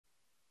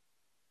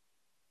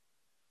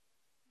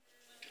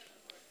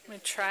Let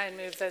me try and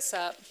move this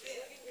up.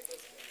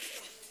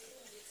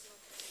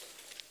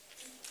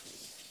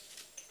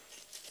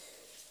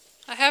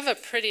 I have a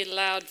pretty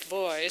loud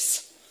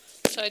voice,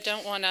 so I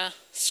don't want to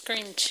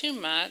scream too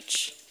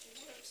much.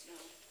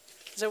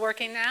 Is it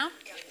working now?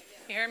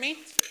 You hear me?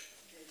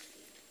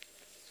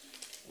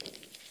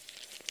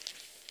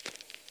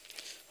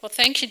 Well,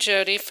 thank you,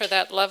 Jody, for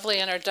that lovely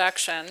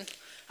introduction.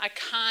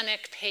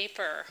 Iconic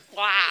paper.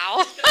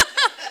 Wow.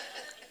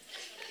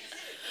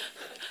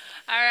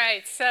 All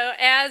right, so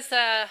as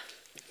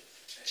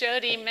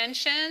Jody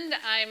mentioned,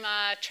 I'm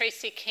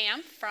Tracy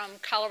Camp from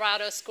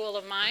Colorado School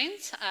of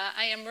Mines.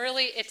 I am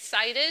really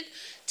excited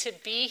to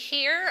be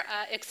here,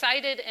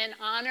 excited and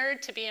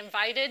honored to be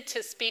invited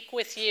to speak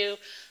with you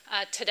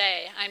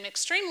today. I'm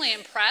extremely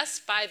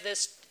impressed by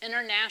this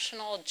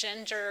International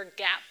Gender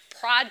Gap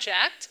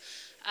Project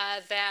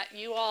that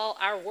you all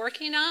are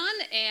working on,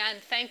 and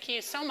thank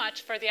you so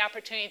much for the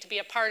opportunity to be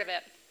a part of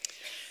it.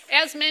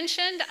 As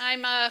mentioned,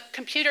 I'm a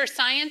computer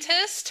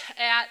scientist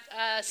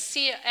at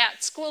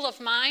School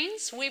of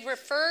Mines. We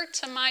refer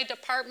to my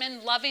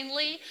department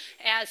lovingly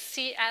as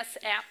CS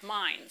at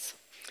Mines.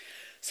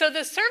 So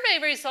the survey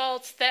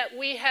results that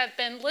we have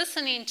been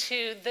listening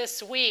to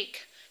this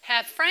week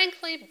have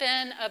frankly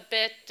been a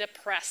bit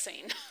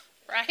depressing,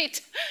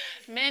 right?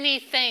 Many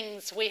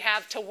things we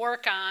have to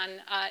work on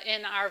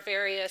in our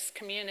various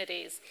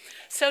communities.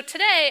 So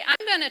today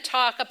I'm going to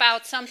talk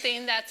about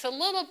something that's a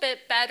little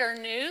bit better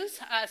news,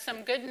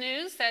 some good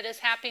news that is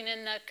happening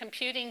in the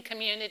computing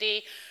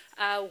community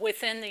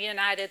within the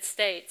United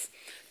States.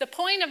 The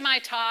point of my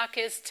talk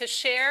is to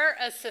share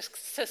a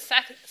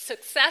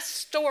success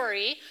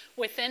story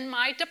within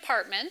my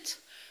department,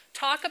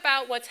 talk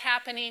about what's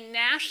happening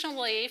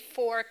nationally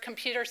for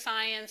computer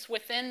science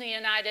within the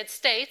United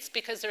States,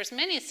 because there's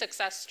many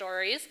success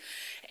stories,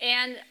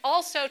 and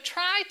also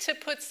try to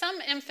put some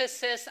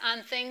emphasis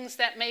on things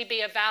that may be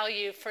of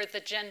value for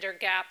the Gender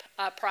Gap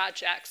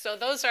Project. So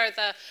those are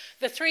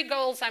the three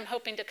goals I'm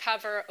hoping to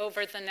cover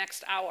over the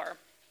next hour.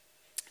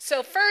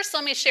 So first,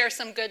 let me share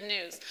some good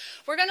news.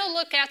 We're going to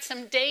look at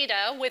some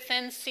data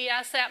within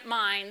CS at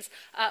Mines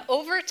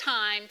over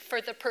time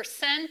for the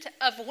percent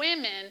of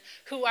women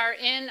who are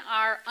in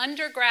our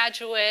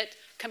undergraduate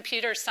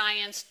computer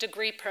science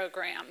degree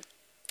program.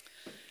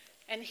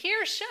 And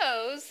here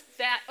shows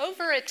that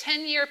over a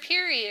 10-year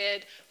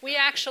period, we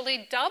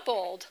actually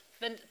doubled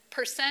the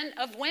percent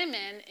of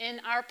women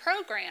in our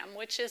program,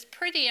 which is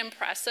pretty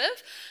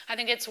impressive. I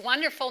think it's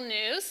wonderful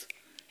news.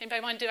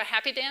 Anybody want to do a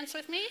happy dance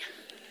with me?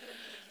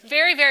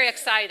 Very, very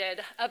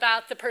excited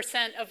about the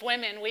percent of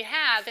women we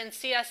have in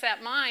CS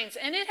at Mines,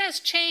 and it has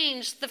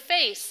changed the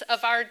face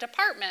of our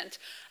department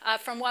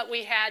from what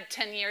we had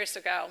 10 years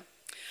ago.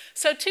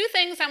 So two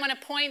things I want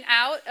to point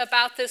out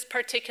about this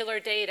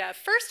particular data.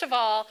 First of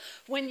all,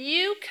 when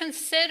you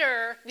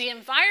consider the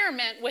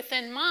environment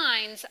within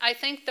mines, I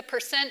think the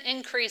percent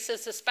increase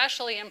is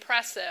especially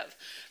impressive.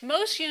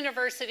 Most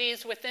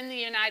universities within the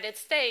United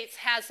States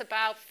has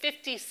about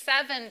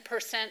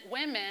 57%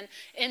 women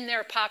in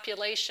their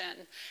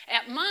population.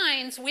 At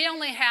Mines, we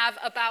only have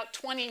about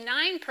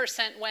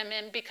 29%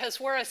 women because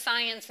we're a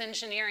science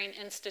engineering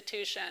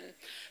institution.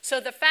 So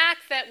the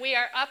fact that we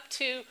are up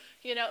to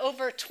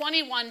over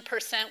 21%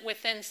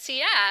 within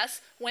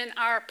CS, when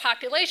our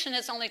population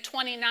is only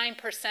 29%,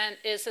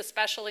 is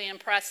especially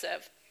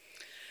impressive.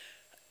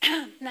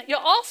 Now, you'll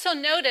also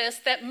notice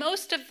that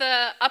most of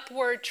the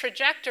upward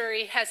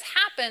trajectory has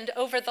happened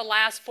over the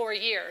last 4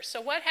 years.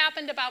 So what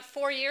happened about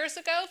 4 years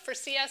ago for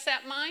CS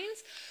at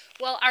Mines?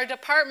 Well, our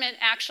department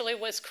actually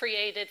was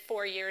created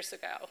 4 years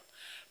ago.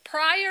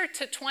 Prior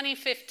to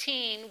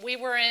 2015, we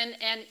were in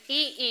an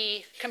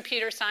EE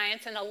computer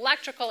science, an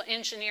electrical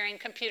engineering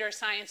computer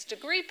science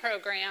degree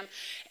program.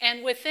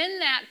 And within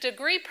that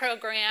degree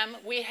program,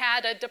 we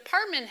had a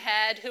department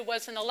head who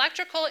was an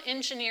electrical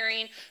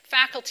engineering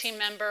faculty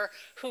member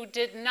who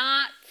did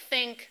not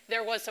think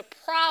there was a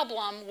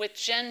problem with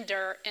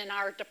gender in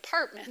our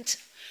department.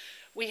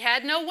 We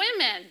had no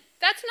women.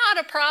 That's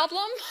not a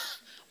problem.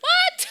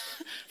 What?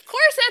 Of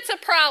course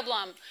that's a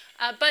problem.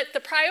 But the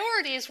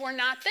priorities were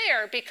not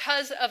there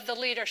because of the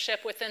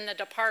leadership within the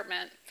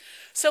department.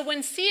 So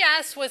when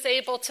CS was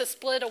able to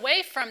split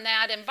away from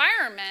that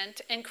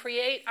environment and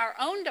create our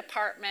own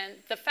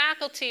department, the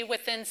faculty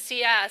within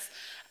CS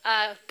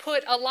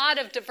put a lot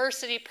of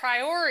diversity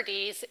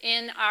priorities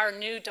in our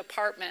new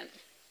department.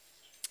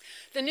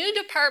 The new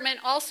department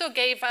also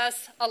gave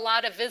us a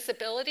lot of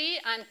visibility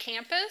on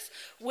campus,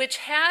 which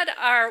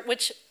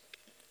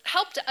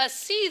helped us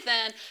see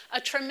then a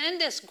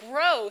tremendous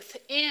growth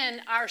in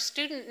our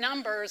student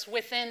numbers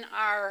within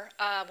our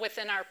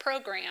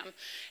program.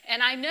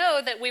 And I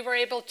know that we were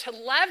able to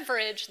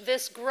leverage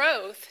this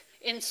growth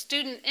in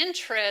student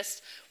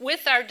interest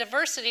with our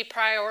diversity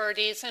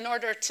priorities in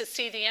order to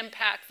see the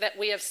impact that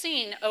we have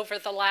seen over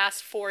the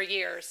last 4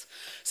 years.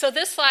 So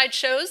this slide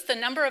shows the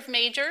number of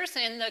majors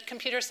in the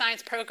computer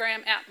science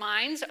program at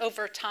Mines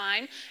over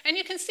time. And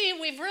you can see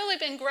we've really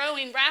been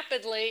growing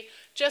rapidly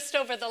just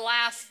over the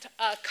last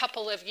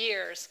couple of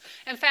years.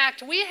 In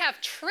fact, we have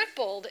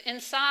tripled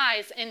in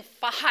size in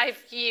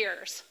 5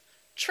 years.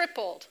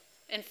 tripled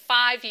in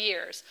 5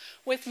 years,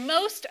 with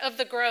most of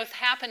the growth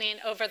happening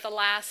over the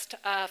last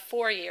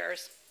 4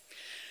 years.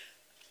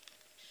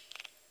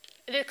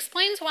 It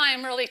explains why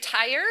I'm really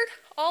tired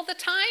all the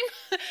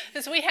time,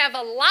 is we have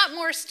a lot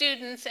more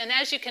students, and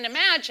as you can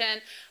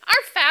imagine,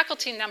 our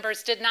faculty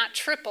numbers did not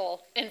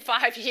triple in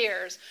 5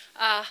 years.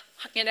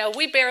 You know,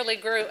 we barely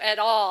grew at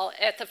all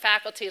at the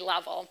faculty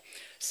level.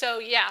 So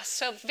yeah,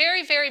 so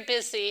very, very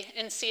busy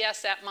in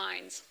CS at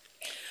Mines.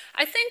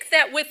 I think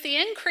that with the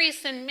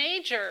increase in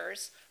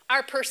majors,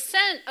 our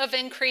percent of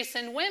increase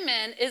in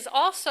women is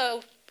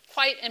also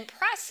quite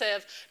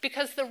impressive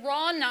because the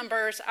raw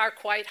numbers are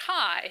quite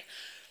high.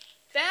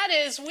 That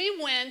is, we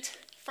went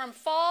from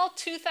fall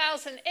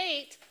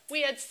 2008,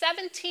 we had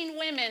 17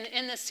 women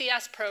in the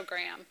CS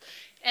program.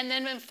 And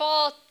then in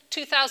fall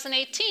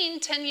 2018,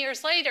 10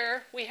 years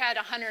later, we had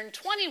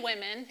 120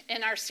 women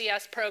in our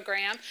CS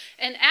program.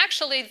 And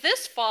actually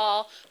this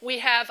fall, we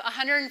have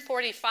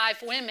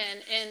 145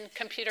 women in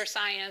computer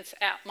science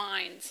at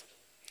Mines.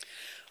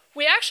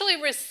 We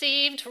actually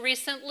received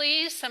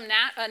recently some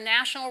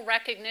national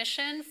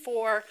recognition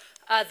for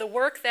the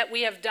work that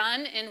we have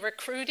done in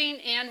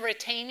recruiting and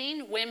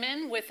retaining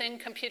women within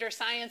computer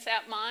science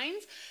at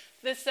Mines.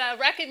 This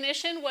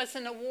recognition was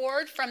an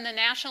award from the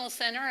National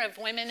Center of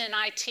Women in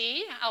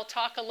IT. I'll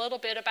talk a little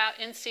bit about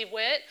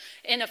NC-WIT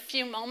in a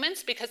few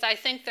moments because I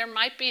think there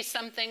might be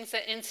some things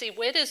that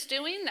NC-WIT is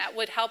doing that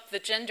would help the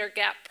Gender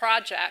Gap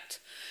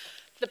Project.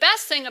 The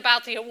best thing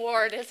about the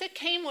award is it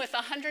came with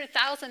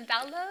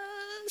 $100,000,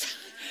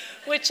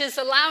 which is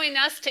allowing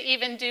us to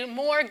even do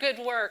more good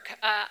work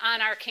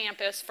on our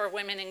campus for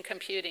women in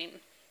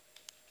computing.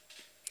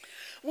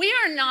 We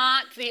are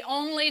not the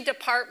only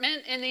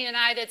department in the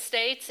United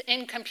States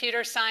in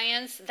computer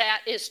science that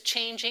is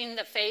changing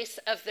the face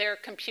of their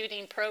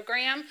computing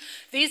program.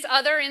 These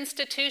other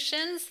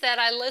institutions that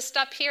I list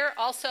up here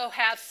also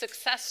have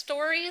success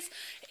stories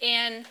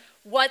in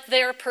what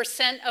their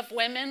percent of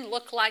women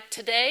look like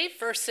today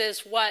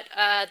versus what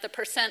the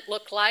percent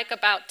looked like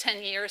about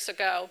 10 years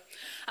ago.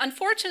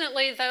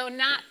 Unfortunately, though,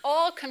 not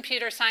all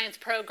computer science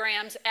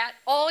programs at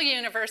all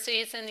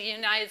universities in the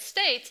United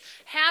States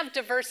have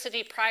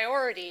diversity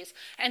priorities.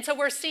 And so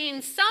we're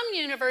seeing some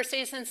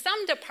universities and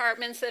some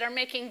departments that are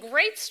making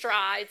great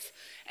strides,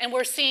 and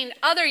we're seeing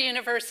other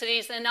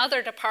universities and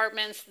other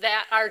departments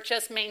that are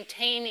just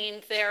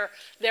maintaining their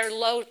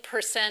low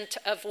percent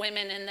of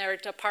women in their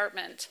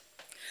department.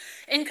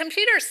 In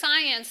computer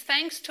science,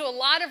 thanks to a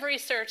lot of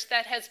research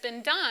that has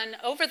been done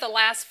over the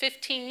last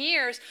 15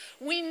 years,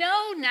 we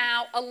know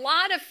now a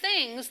lot of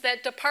things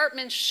that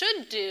departments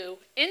should do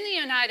in the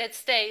United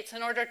States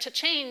in order to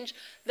change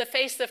the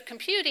face of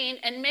computing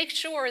and make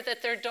sure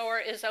that their door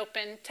is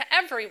open to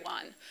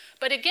everyone.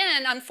 But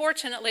again,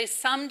 unfortunately,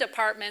 some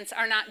departments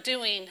are not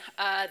doing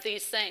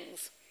these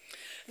things.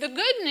 The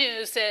good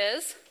news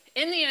is,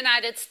 in the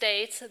United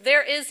States,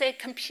 there is a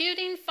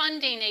computing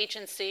funding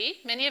agency.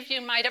 Many of you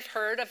might have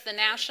heard of the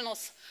National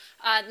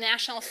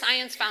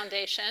Science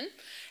Foundation.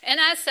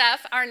 NSF,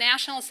 our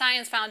National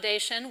Science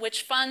Foundation,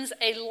 which funds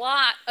a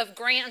lot of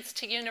grants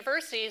to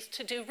universities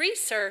to do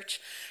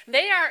research,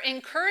 they are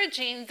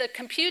encouraging the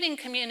computing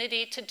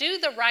community to do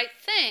the right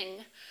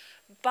thing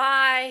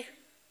by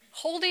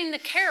holding the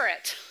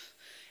carrot.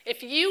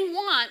 If you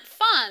want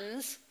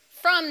funds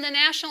from the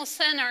National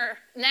Science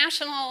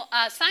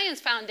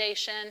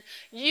Foundation,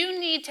 you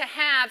need to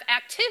have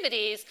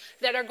activities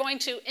that are going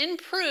to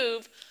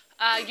improve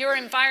your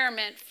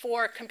environment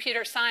for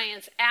computer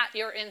science at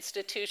your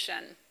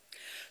institution.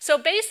 So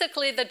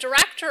basically, the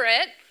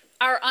directorate,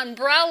 our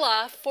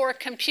umbrella for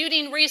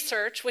computing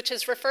research, which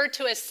is referred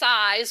to as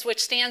SISE,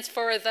 which stands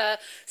for the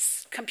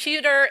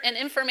Computer and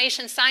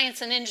Information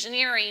Science and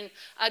Engineering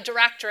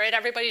Directorate,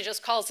 everybody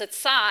just calls it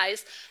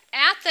SISE,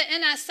 at the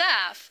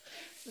NSF,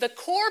 the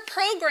core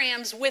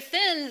programs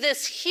within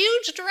this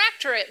huge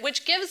directorate,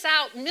 which gives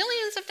out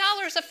millions of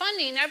dollars of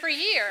funding every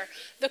year,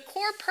 the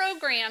core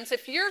programs,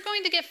 if you're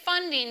going to get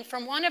funding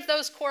from one of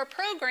those core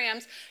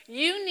programs,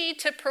 you need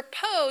to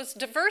propose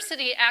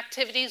diversity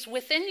activities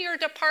within your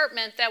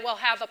department that will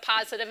have a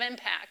positive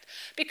impact.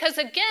 Because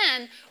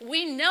again,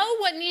 we know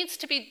what needs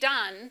to be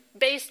done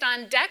based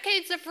on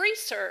decades of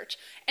research,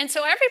 and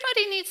so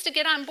everybody needs to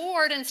get on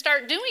board and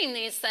start doing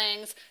these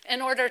things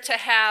in order to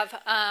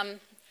have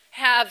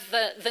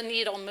the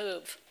needle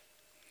move.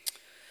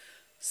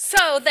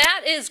 So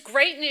that is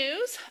great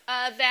news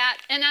that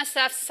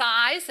NSF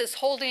SISE is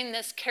holding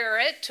this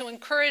carrot to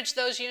encourage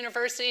those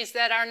universities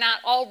that are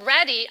not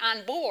already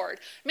on board.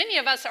 Many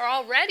of us are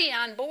already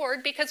on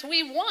board because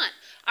we want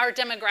our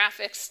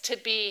demographics to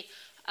be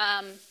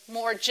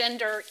more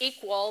gender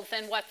equal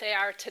than what they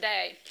are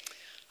today.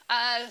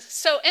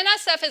 So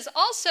NSF is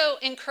also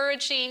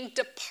encouraging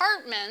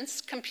departments,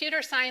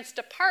 computer science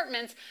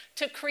departments,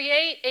 to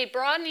create a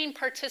broadening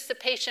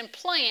participation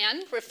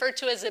plan, referred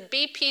to as a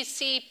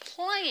BPC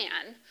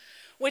plan,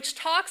 which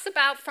talks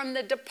about from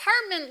the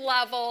department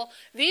level,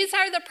 these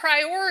are the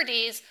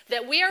priorities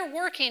that we are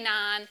working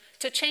on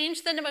to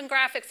change the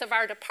demographics of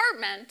our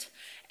department.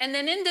 And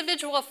then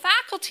individual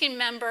faculty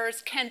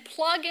members can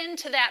plug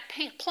into that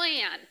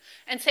plan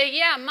and say,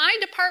 yeah, my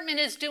department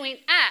is doing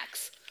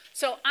X,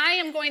 so I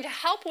am going to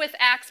help with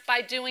X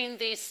by doing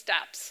these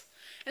steps.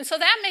 And so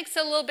that makes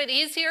it a little bit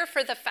easier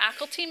for the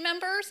faculty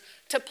members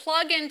to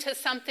plug into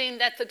something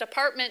that the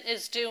department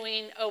is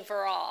doing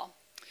overall.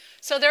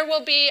 So there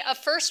will be a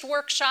first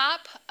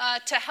workshop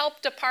to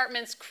help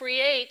departments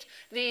create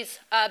these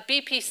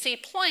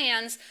BPC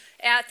plans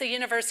at the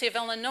University of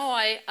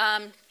Illinois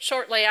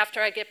shortly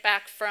after I get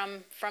back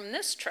from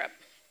this trip.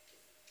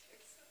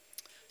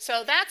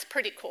 So that's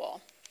pretty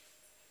cool.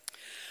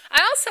 I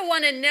also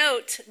want to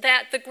note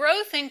that the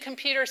growth in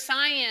computer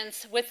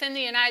science within the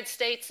United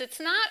States,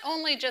 it's not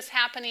only just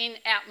happening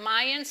at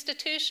my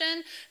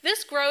institution,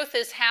 this growth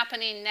is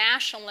happening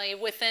nationally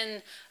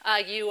within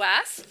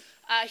US.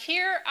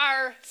 Here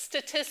are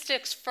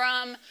statistics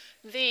from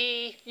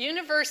the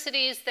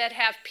universities that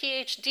have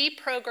PhD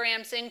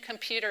programs in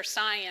computer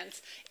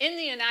science in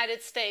the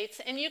United States.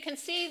 And you can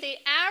see the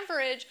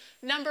average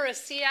number of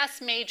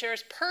CS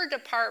majors per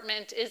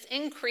department is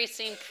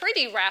increasing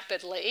pretty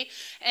rapidly.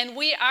 And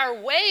we are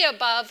way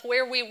above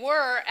where we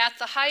were at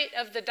the height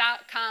of the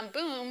dot-com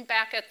boom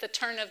back at the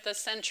turn of the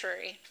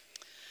century.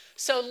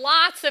 So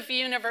lots of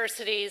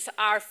universities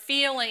are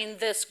feeling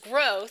this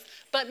growth,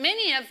 but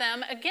many of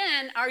them,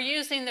 again, are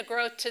using the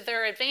growth to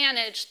their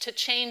advantage to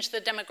change the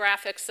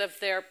demographics of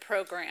their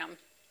program.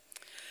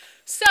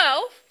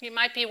 So you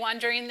might be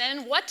wondering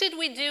then, what did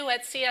we do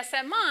at CS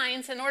at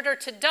Mines in order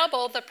to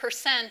double the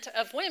 %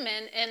 of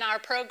women in our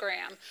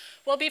program?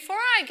 Well, before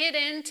I get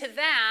into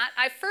that,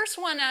 I first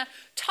want to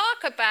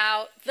talk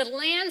about the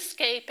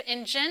landscape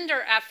and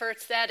gender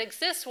efforts that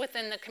exist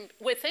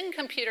within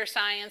computer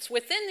science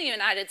within the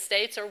United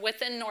States or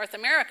within North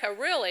America,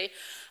 really,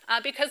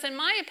 because in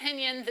my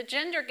opinion, the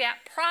Gender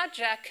Gap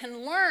Project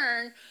can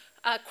learn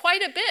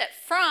quite a bit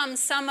from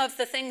some of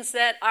the things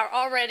that are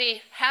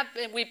already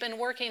we've been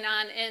working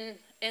on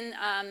in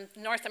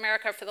North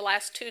America for the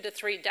last 2 to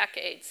 3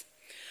 decades.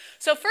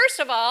 So first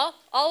of all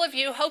of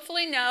you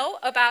hopefully know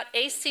about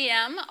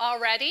ACM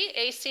already.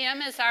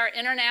 ACM is our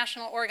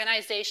international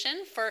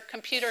organization for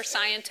computer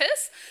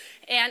scientists,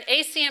 and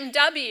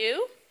ACMW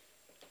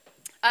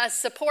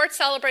supports,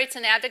 celebrates,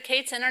 and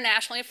advocates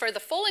internationally for the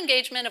full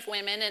engagement of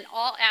women in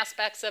all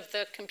aspects of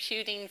the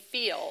computing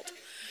field.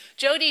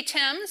 Jody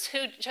Timms,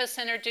 who just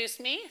introduced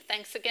me,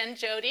 thanks again,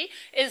 Jody,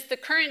 is the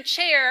current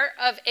chair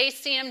of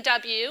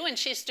ACMW, and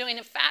she's doing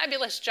a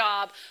fabulous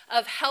job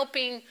of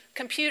helping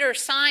computer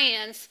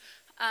science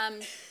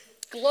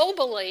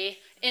globally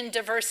in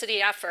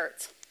diversity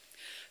efforts.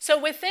 So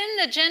within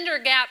the Gender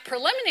Gap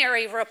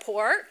Preliminary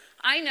Report,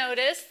 I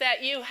noticed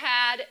that you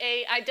had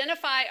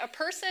identify a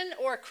person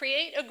or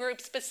create a group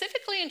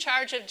specifically in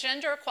charge of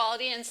gender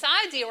equality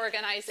inside the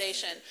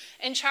organization,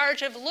 in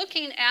charge of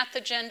looking at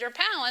the gender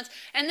balance.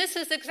 And this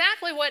is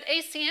exactly what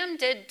ACM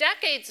did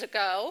decades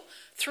ago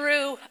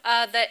through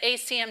the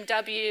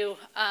ACMW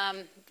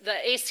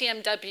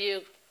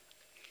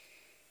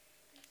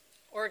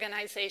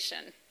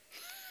organization.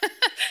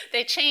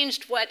 They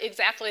changed what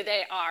exactly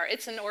they are.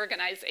 It's an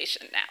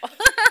organization now.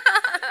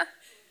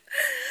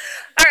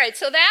 All right,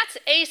 so that's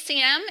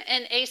ACM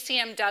and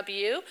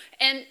ACMW.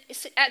 And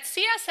at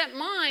CS at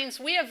Mines,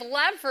 we have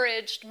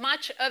leveraged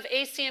much of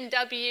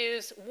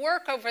ACMW's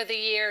work over the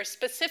years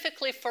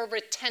specifically for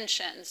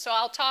retention. So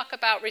I'll talk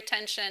about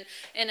retention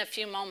in a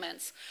few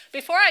moments.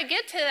 Before I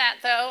get to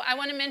that, though, I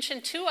want to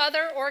mention 2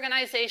 other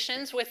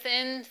organizations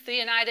within the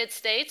United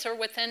States or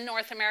within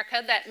North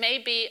America that may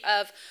be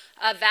of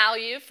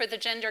value for the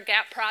Gender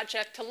Gap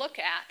Project to look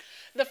at.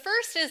 The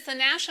first is the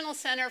National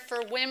Center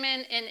for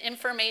Women in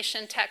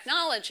Information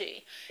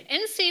Technology.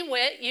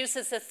 NCWIT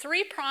uses a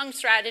 3-pronged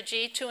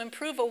strategy to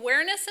improve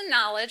awareness and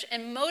knowledge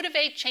and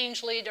motivate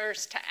change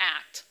leaders to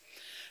act.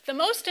 The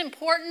most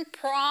important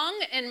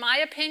prong, in my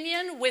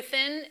opinion,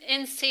 within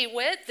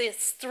NCWIT,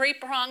 this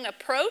 3-prong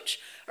approach,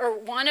 or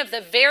one of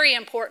the very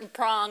important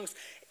prongs,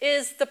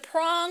 is the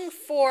prong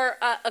for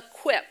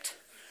equipped.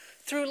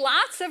 Through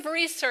lots of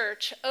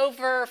research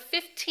over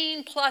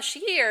 15 plus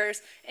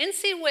years,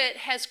 NCWIT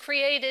has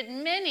created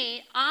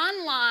many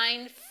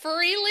online,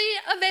 freely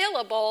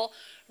available,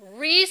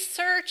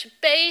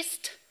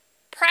 research-based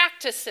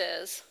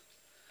practices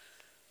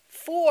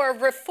for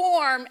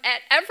reform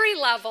at every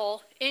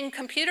level in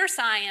computer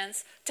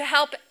science to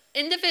help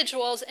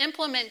individuals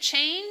implement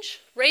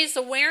change, raise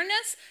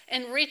awareness,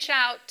 and reach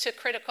out to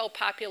critical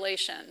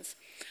populations.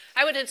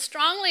 I would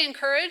strongly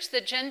encourage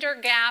the Gender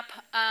Gap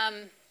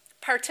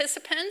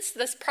participants,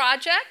 this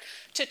project,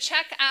 to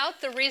check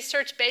out the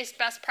research-based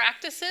best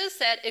practices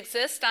that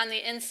exist on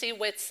the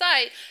NCWIT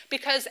site,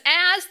 because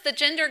as the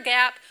Gender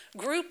Gap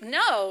group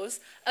knows,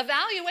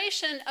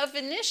 evaluation of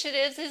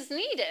initiatives is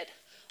needed.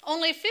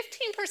 Only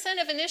 15%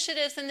 of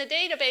initiatives in the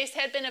database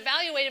had been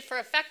evaluated for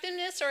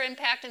effectiveness or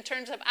impact in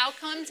terms of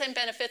outcomes and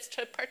benefits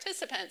to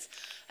participants.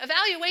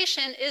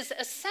 Evaluation is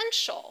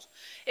essential.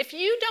 If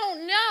you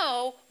don't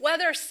know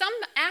whether some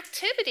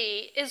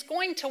activity is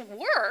going to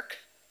work,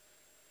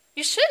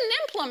 you shouldn't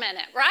implement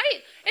it,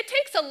 right? It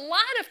takes a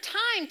lot of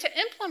time to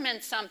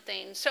implement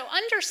something. So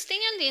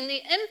understanding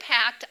the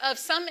impact of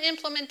some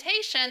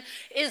implementation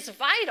is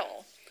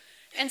vital.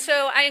 And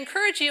so I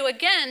encourage you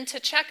again to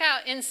check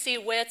out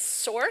NCWIT's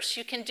source.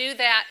 You can do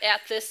that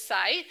at this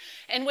site.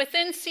 And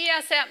within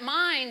CS at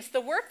Mines,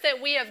 the work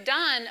that we have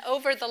done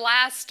over the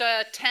last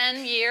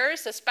 10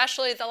 years,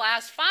 especially the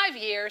last 5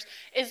 years,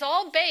 is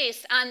all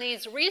based on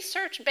these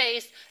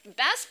research-based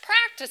best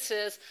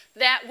practices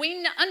that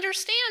we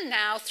understand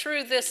now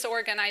through this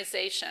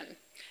organization.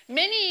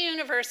 Many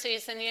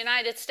universities in the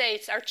United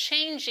States are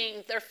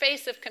changing their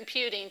face of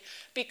computing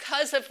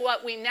because of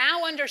what we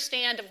now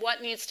understand of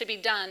what needs to be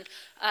done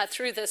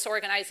through this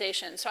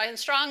organization. So I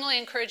strongly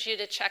encourage you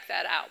to check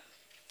that out.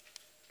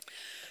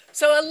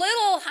 So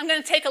I'm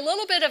going to take a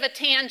little bit of a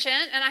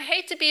tangent, and I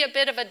hate to be a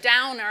bit of a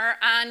downer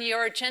on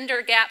your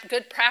Gender Gap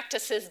Good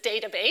Practices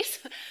database,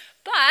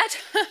 but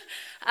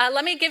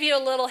let me give you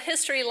a little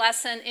history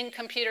lesson in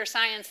computer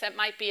science that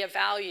might be of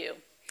value.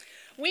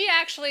 We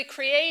actually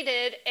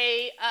created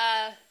a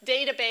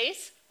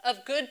database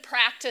of good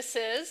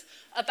practices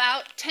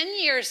about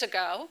 10 years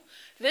ago.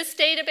 This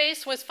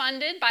database was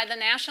funded by the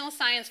National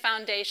Science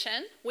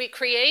Foundation. We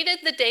created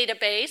the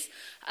database.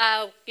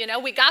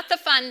 We got the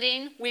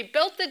funding. We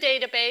built the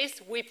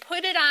database. We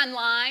put it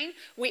online.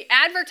 We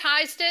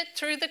advertised it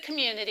through the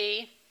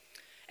community.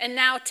 And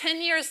now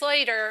 10 years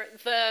later,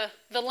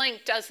 the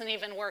link doesn't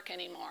even work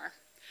anymore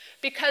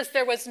because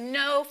there was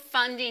no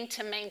funding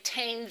to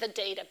maintain the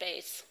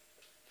database.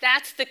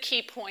 That's the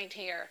key point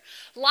here.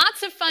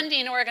 Lots of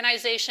funding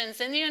organizations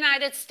in the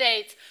United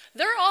States,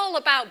 they're all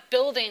about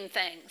building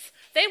things.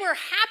 They were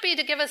happy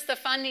to give us the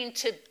funding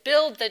to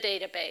build the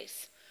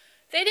database.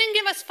 They didn't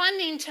give us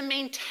funding to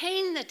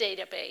maintain the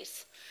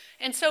database.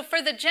 And so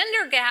for the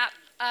Gender Gap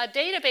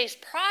database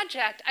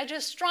project, I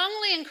just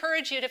strongly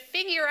encourage you to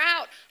figure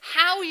out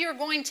how you're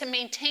going to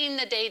maintain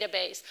the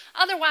database.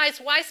 Otherwise,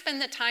 why spend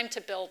the time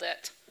to build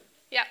it?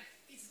 Yeah.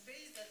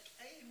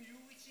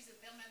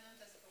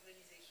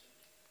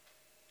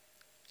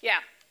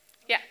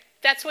 Yeah,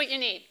 that's what you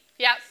need.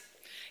 Yeah,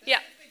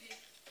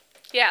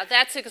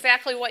 that's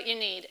exactly what you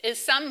need, is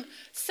some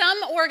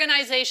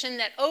organization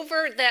that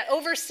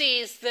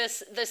oversees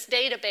this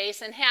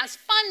database and has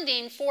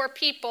funding for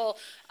people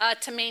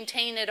to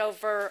maintain it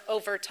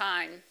over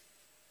time.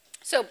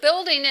 So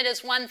building it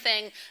is one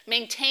thing,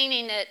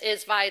 maintaining it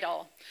is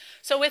vital.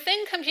 So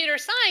within computer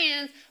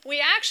science,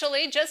 we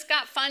actually just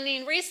got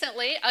funding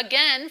recently,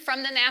 again,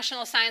 from the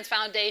National Science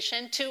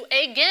Foundation to,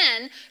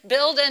 again,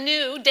 build a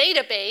new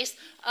database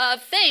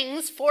of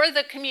things for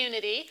the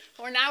community.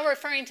 We're now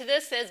referring to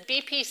this as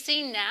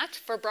BPCnet,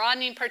 for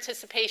Broadening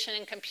Participation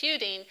in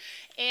Computing.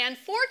 And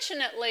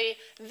fortunately,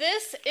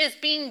 this is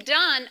being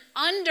done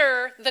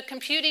under the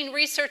Computing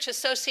Research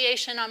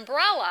Association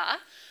umbrella.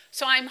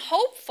 So I'm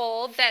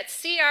hopeful that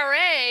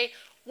CRA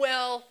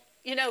will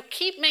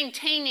keep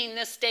maintaining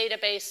this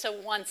database so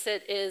once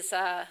it's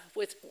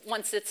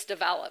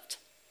developed.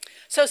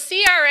 So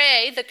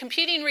CRA, the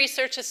Computing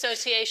Research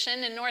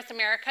Association in North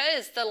America,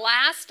 is the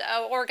last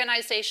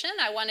organization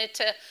I wanted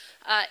to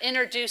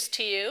introduce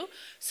to you.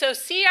 So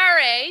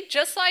CRA,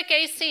 just like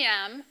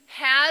ACM,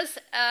 has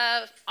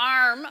an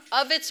arm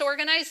of its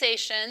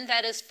organization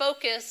that is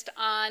focused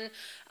on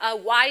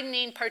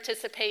widening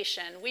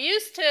participation. We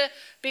used to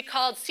be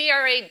called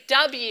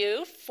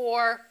CRAW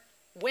for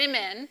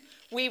women.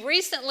 We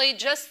recently,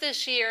 just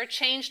this year,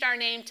 changed our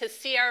name to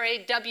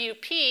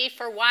CRAWP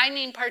for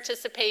widening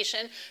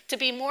participation to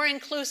be more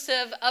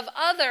inclusive of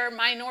other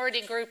minority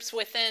groups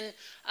within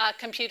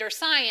computer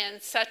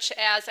science, such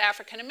as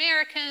African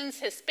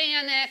Americans,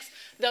 Hispanics,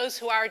 those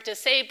who are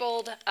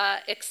disabled,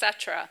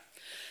 etc.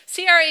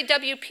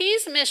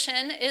 CRAWP's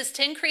mission is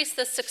to increase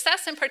the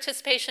success and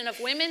participation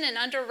of women and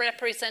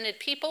underrepresented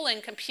people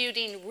in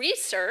computing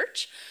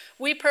research.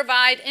 We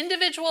provide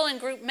individual and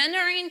group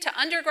mentoring to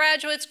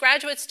undergraduates,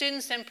 graduate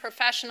students, and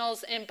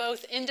professionals in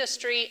both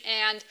industry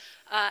and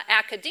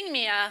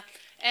academia.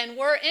 And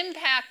we're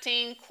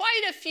impacting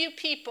quite a few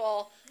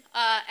people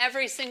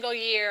every single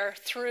year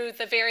through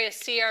the various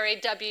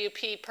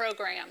CRAWP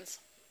programs.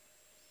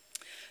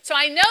 So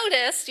I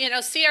noticed,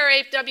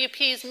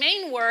 CRAWP's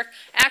main work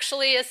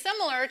actually is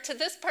similar to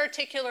this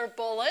particular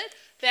bullet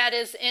that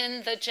is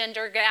in the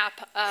Gender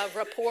Gap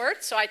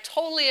report. So I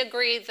totally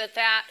agree that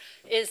that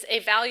is a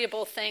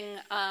valuable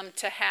thing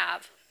to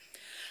have.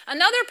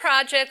 Another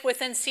project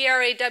within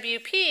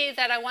CRAWP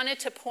that I wanted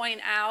to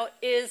point out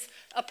is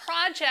a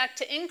project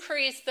to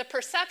increase the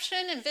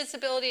perception and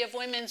visibility of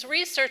women's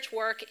research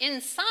work in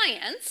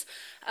science.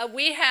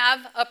 We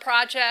have a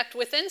project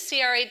within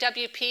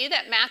CRAWP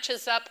that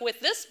matches up with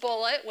this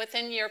bullet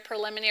within your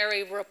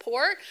preliminary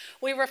report.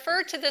 We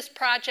refer to this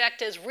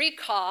project as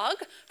RECOG,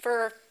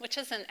 which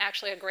isn't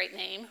actually a great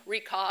name,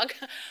 RECOG,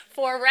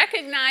 for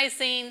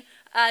recognizing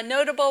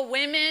notable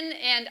women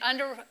and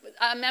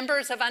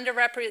members of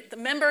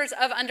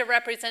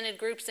underrepresented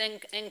groups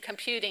in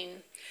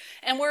computing.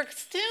 And we're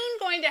soon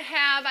going to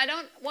have, I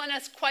don't want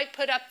to quite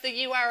put up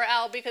the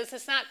URL because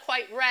it's not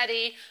quite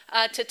ready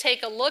to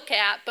take a look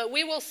at, but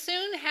we will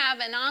soon have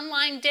an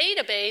online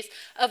database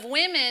of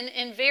women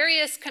in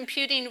various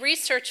computing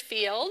research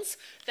fields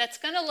that's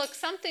going to look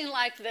something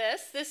like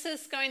this. This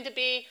is going to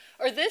be,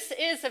 or this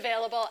is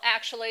available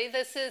actually.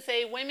 This is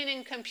a Women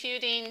in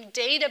Computing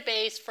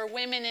database for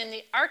women in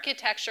the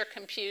architecture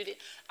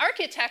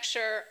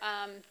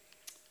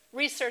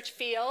research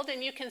field,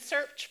 and you can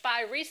search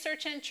by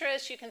research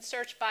interest, you can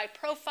search by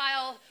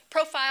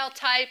profile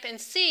type, and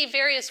see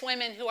various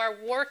women who are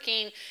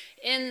working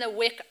in the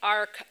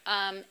WIC-ARC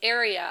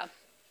area.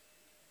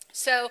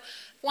 So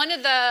one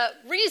of the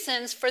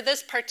reasons for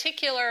this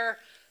particular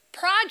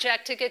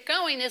project to get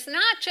going is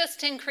not just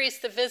to increase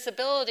the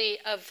visibility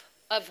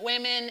of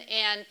women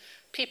and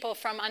people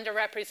from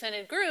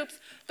underrepresented groups,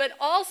 but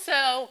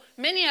also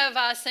many of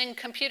us in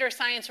computer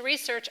science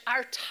research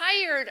are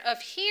tired of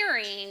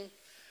hearing,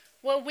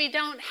 well, we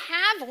don't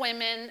have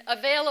women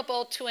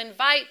available to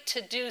invite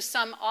to do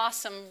some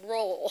awesome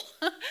role.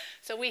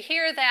 So we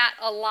hear that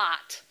a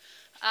lot.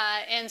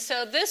 And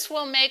so this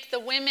will make the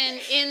women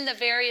in the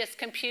various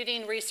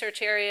computing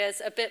research areas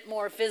a bit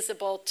more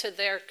visible to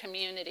their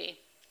community.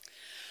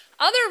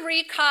 Other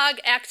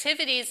RECOG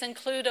activities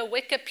include a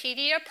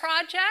Wikipedia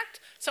project.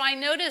 So I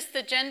noticed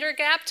the gender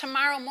gap.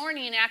 Tomorrow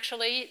morning,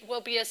 actually,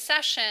 will be a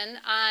session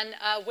on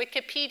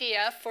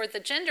Wikipedia for the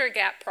gender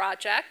gap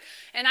project.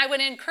 And I would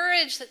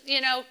encourage,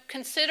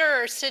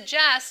 consider or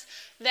suggest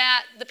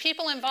that the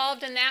people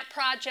involved in that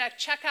project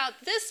check out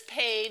this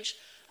page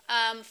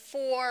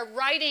for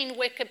writing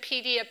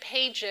Wikipedia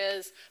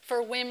pages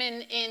for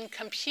women in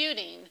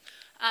computing.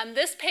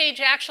 This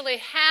page actually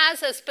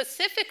has a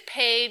specific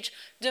page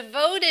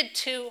devoted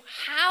to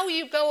how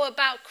you go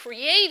about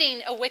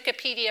creating a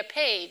Wikipedia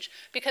page,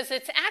 because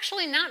it's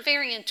actually not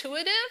very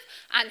intuitive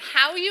on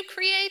how you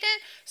create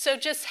it. So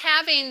just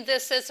having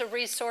this as a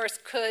resource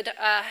could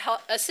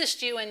help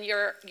assist you in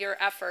your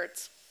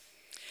efforts.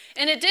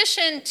 In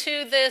addition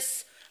to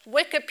this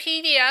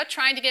Wikipedia,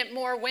 trying to get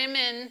more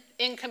women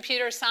in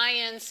computer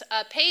science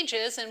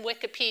pages in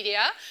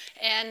Wikipedia,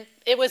 and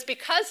it was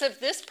because of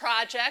this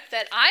project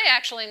that I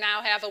actually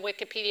now have a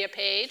Wikipedia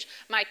page.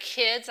 My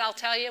kids, I'll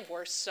tell you,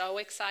 were so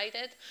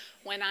excited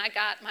when I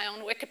got my own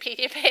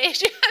Wikipedia page.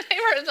 They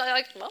were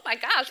like, oh my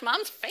gosh,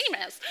 Mom's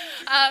famous.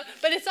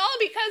 But it's all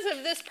because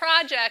of this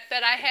project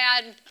that I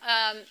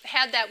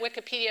had that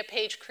Wikipedia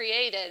page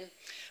created.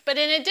 But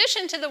in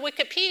addition to the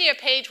Wikipedia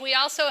page, we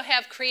also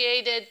have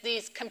created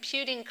these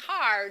computing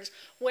cards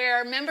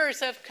where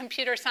members of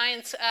computer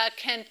science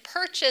can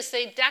purchase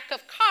a deck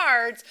of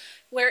cards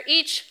where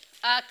each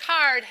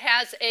card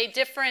has a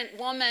different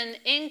woman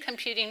in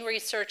computing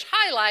research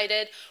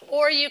highlighted,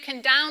 or you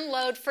can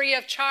download free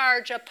of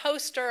charge a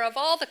poster of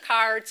all the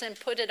cards and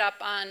put it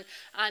up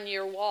on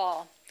your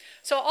wall.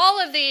 So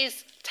all of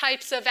these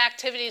types of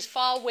activities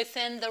fall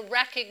within the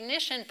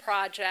recognition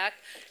project,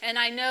 and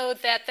I know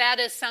that that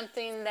is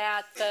something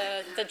that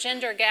the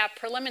Gender Gap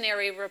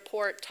Preliminary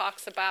Report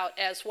talks about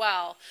as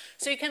well.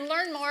 So you can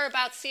learn more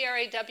about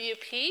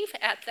CRAWP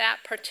at that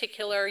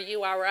particular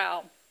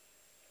URL.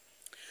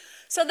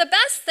 So the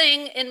best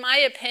thing, in my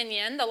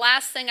opinion, the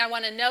last thing I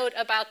want to note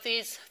about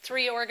these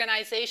three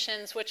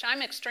organizations, which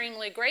I'm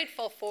extremely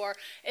grateful for,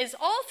 is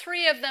all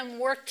three of them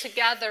work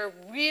together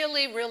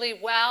really, really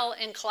well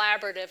and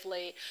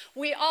collaboratively.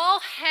 We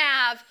all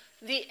have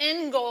the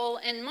end goal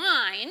in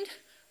mind,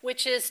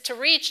 which is to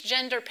reach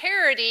gender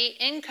parity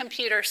in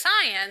computer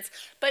science,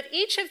 but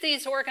each of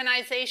these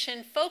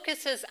organizations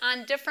focuses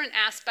on different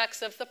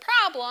aspects of the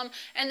problem,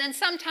 and then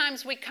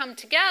sometimes we come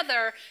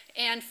together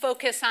and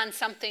focus on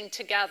something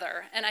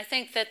together. And I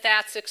think that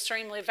that's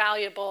extremely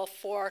valuable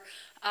for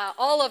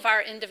all of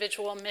our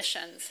individual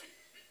missions.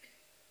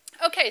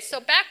 Okay, so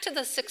back to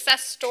the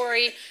success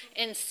story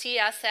in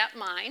CS at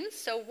Mines.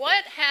 So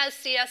what has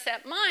CS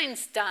at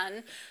Mines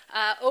done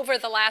over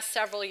the last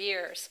several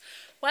years?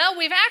 Well,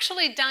 we've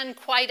actually done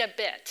quite a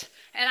bit.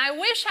 And I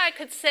wish I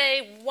could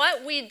say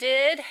what we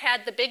did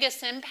had the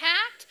biggest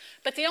impact,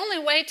 but the only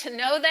way to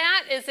know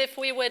that is if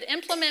we would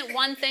implement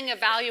one thing,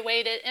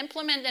 evaluate it,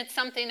 implement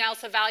something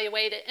else,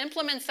 evaluate it,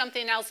 implement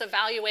something else,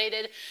 evaluate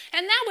it,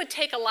 and that would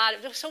take a lot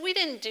of, so we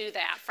didn't do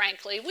that,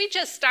 frankly. We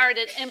just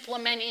started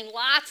implementing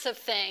lots of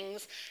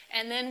things,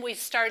 and then we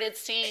started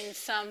seeing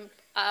some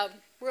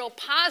real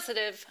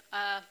positive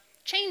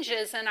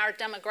changes in our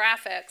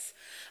demographics.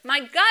 My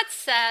gut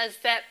says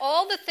that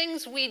all the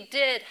things we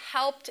did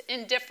helped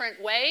in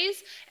different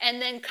ways,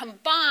 and then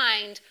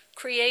combined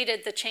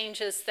created the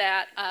changes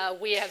that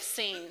we have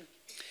seen.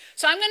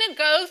 So I'm going to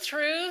go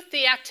through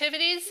the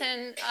activities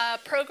and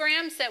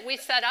programs that we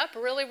set up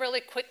really,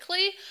 really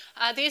quickly.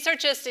 These are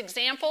just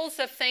examples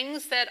of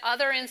things that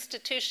other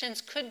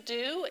institutions could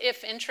do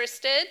if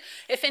interested.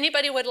 If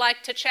anybody would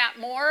like to chat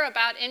more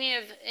about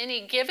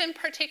any given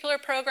particular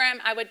program,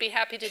 I would be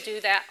happy to do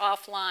that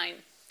offline.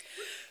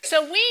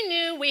 So we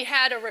knew we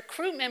had a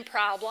recruitment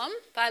problem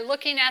by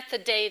looking at the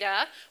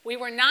data. We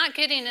were not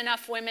getting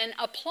enough women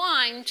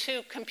applying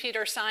to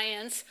computer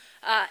science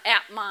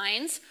at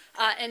Mines,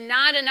 and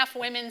not enough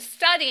women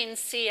studying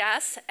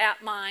CS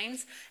at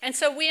Mines. And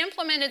so we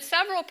implemented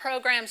several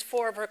programs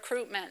for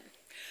recruitment.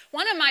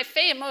 One of my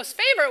most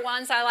favorite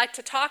ones I like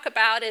to talk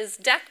about is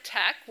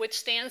DECTech, which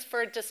stands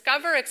for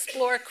Discover,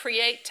 Explore,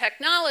 Create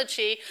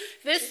Technology.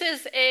 This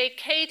is a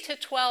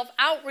K-12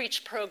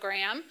 outreach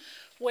program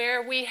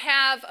where we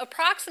have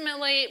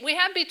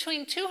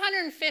between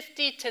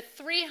 250 to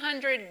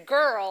 300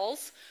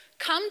 girls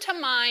come to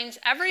Mines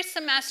every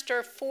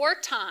semester 4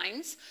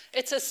 times.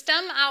 It's a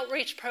STEM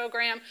outreach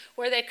program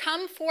where they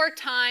come 4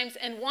 times,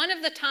 and one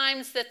of the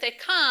times that they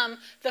come,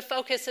 the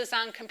focus is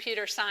on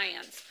computer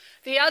science.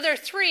 The other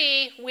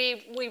 3,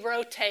 we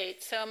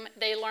rotate. So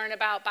they learn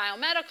about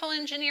biomedical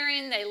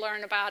engineering, they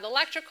learn about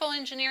electrical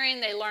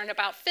engineering, they learn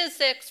about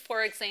physics,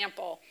 for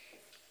example.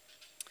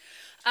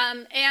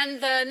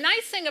 And the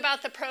nice thing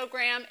about the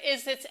program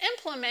is it's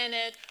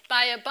implemented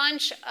by a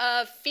bunch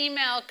of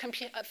female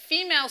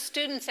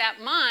students at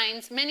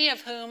Mines, many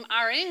of whom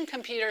are in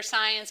computer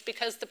science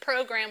because the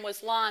program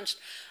was launched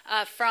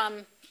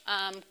from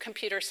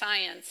computer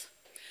science.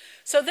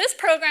 So this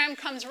program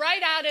comes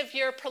right out of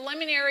your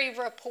preliminary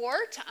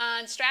report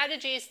on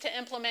strategies to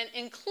implement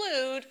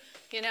include,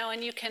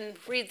 and you can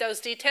read those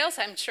details.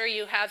 I'm sure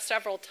you have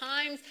several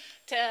times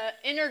to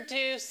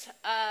introduce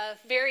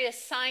various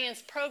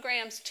science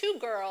programs to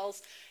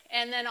girls,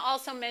 and then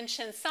also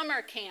mention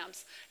summer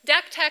camps.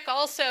 DECTech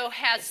also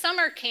has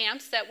summer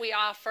camps that we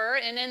offer,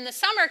 and in the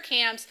summer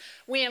camps,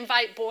 we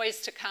invite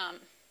boys to come.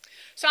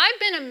 So I've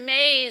been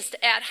amazed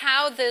at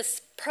how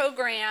this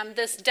program,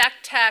 this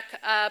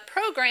DECTech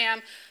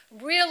program,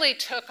 really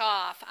took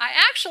off. I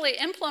actually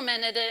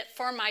implemented it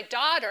for my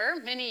daughter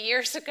many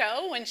years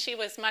ago when she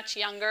was much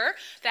younger.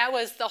 That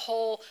was the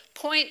whole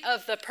point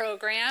of the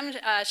program.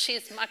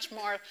 She's a much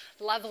more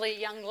lovely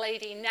young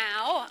lady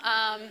now.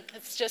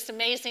 It's just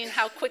amazing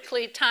how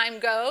quickly time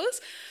goes.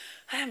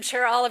 I'm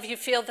sure all of you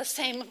feel the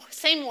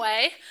same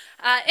way.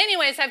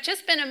 Anyways, I've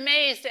just been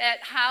amazed at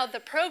how the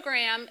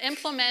program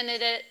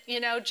implemented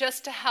it,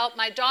 just to help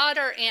my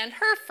daughter and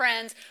her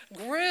friends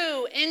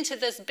grew into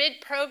this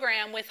big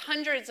program with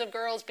hundreds of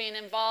girls being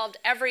involved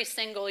every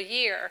single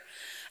year.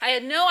 I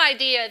had no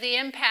idea the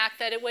impact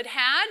that it would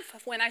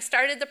have when I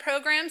started the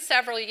program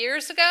several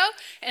years ago,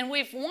 and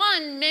we've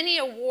won many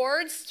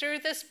awards through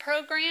this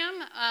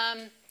program.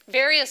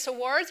 Various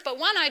awards, but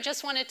one I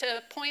just wanted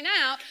to point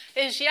out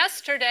is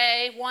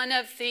yesterday one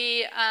of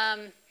the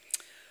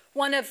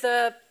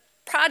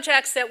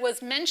projects that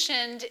was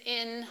mentioned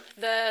in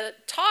the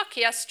talk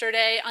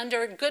yesterday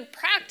under good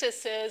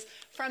practices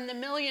from the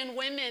Million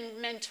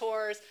Women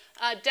Mentors.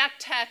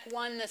 DECTech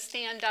won the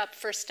Stand Up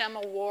for STEM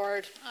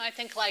award, I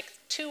think like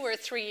 2 or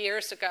 3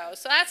 years ago,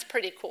 so that's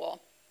pretty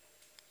cool.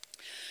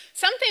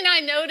 Something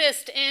I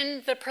noticed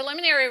in the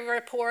preliminary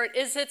report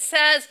is it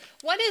says,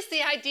 what is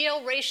the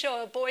ideal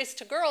ratio of boys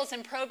to girls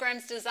in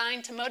programs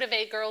designed to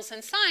motivate girls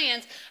in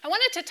science? I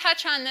wanted to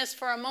touch on this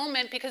for a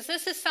moment because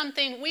this is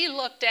something we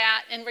looked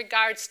at in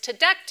regards to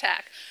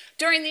DECTech.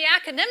 During the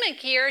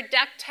academic year,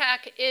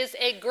 DECTech is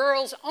a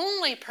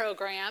girls-only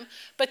program,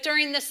 but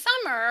during the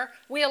summer,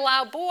 we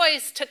allow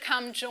boys to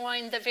come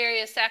join the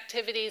various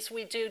activities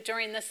we do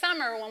during the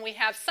summer when we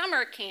have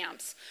summer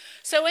camps.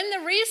 So in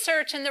the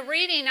research and the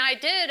reading I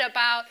did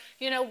about,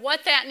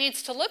 what that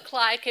needs to look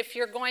like if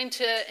you're going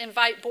to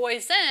invite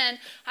boys in,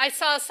 I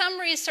saw some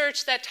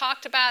research that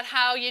talked about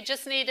how you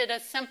just needed a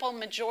simple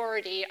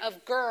majority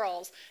of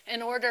girls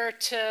in order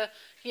to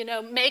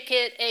make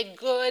it a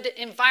good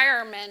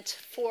environment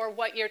for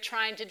what you're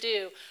trying to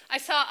do. I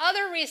saw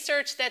other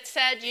research that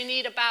said you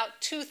need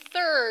about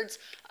 2/3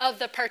 of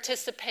the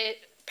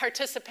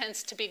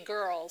participants to be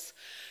girls.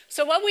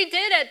 So what we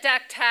did at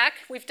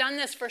DECTech, we've done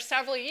this for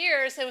several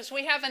years, is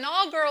we have an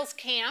all-girls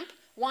camp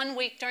 1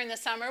 week during the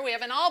summer, we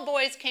have an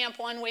all-boys camp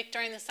 1 week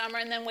during the summer,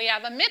 and then we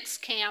have a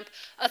mixed camp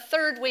a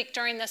 3rd week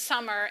during the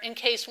summer in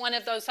case one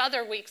of those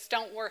other weeks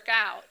don't work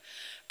out.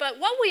 But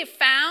what we've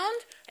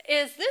found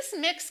is this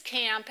mixed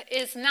camp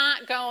is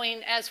not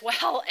going as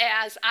well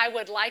as I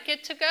would like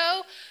it to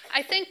go.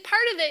 I think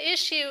part of the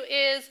issue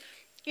is,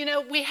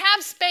 we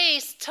have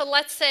space to,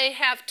 let's say,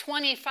 have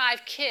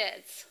 25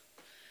 kids.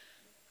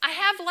 I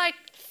have like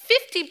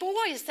 50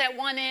 boys that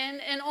want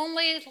in and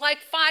only like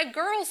 5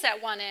 girls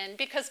that want in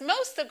because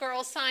most of the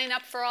girls sign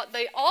up for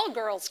the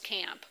all-girls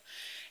camp.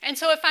 And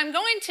so if I'm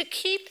going to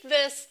keep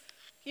this,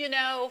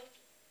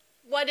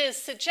 what is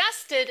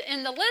suggested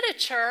in the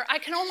literature, I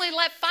can only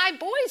let 5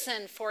 boys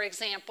in, for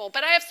example,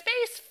 but I have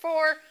space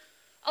for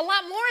a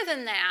lot more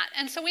than that.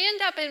 And so we end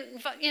up,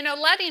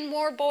 letting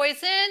more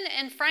boys in,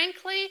 and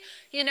frankly,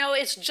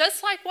 it's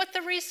just like what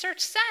the research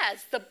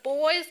says. The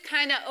boys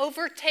kind of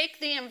overtake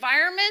the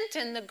environment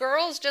and the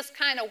girls just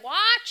kind of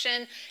watch,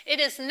 and it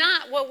is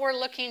not what we're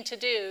looking to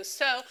do.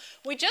 So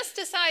we just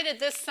decided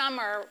this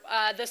summer,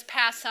 this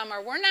past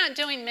summer, we're not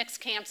doing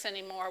mixed camps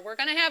anymore. We're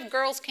going to have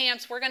girls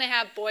camps, we're going to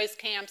have boys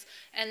camps,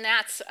 and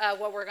that's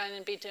what we're going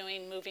to be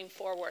doing moving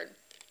forward.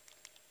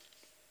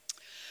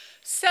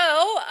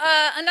 So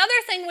another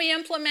thing we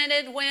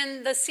implemented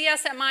when the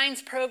CS at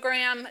Mines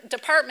program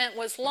department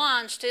was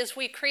launched is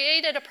we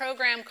created a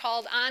program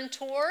called On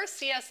Tour,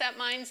 CS at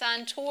Mines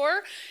On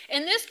Tour.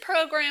 In this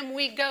program,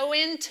 we go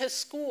into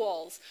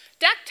schools.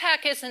 Deck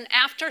Tech is an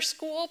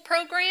after-school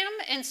program,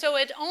 and so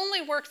it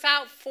only works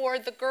out for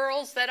the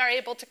girls that are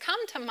able to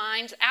come to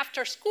Mines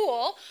after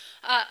school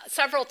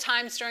several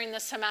times during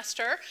the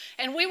semester.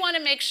 And we want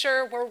to make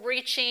sure we're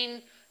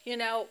reaching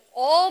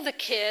all the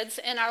kids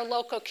in our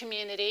local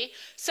community.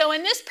 So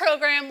in this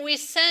program, we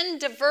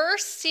send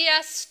diverse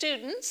CS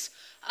students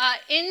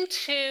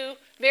into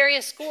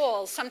various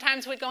schools.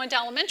 Sometimes we go into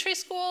elementary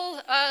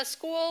schools,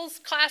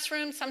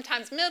 classrooms,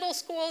 sometimes middle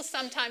schools,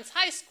 sometimes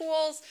high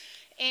schools,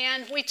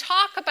 and we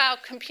talk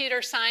about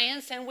computer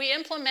science and we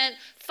implement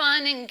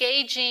fun,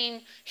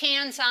 engaging,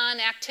 hands-on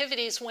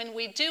activities when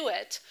we do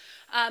it.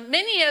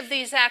 Many of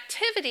these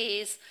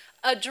activities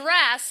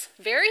address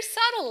very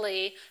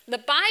subtly the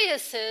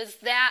biases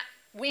that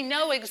we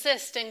know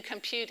exist in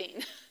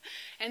computing.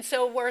 And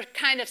so we're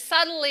kind of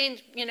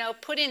subtly,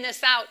 putting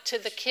this out to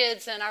the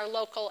kids in our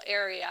local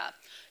area.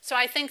 So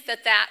I think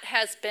that that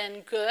has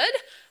been good.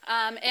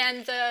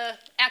 And the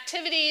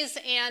activities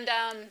and,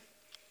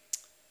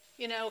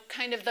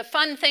 kind of the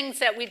fun things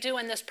that we do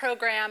in this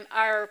program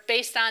are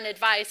based on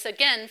advice,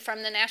 again,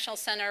 from the National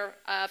Center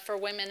for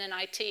Women in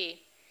IT.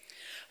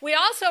 We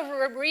also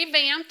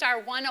revamped our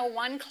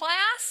 101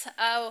 class.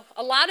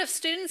 A lot of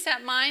students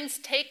at Mines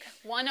take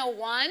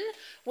 101,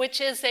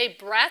 which is a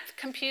breadth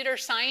computer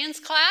science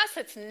class.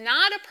 It's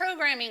not a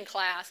programming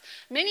class.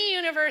 Many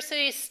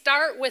universities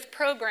start with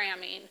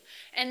programming,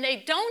 and they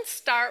don't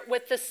start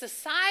with the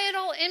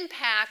societal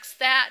impacts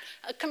that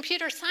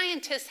computer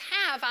scientists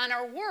have on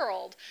our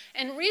world.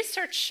 And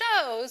research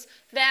shows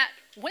that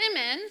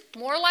women,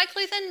 more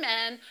likely than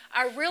men,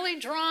 are really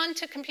drawn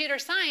to computer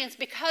science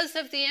because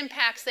of the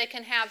impacts they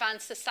can have on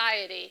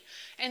society.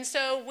 And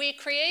so we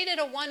created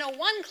a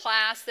 101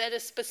 class that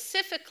is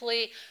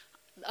specifically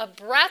a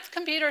breadth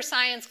computer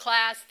science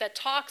class that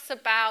talks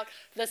about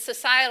the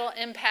societal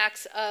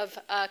impacts of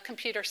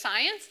computer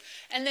science.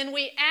 And then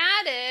we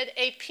added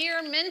a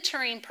peer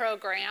mentoring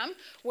program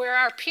where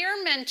our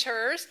peer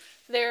mentors,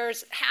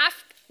 there's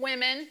half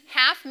women,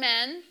 half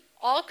men,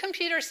 all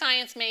computer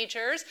science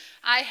majors.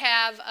 I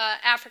have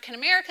African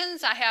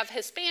Americans, I have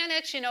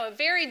Hispanics, a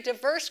very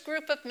diverse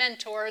group of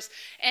mentors,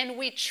 and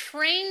we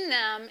train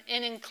them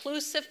in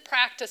inclusive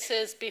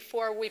practices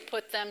before we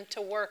put them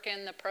to work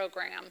in the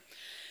program.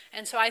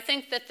 And so I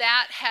think that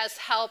that has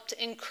helped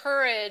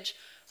encourage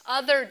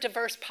other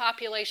diverse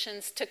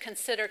populations to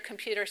consider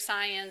computer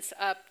science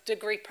a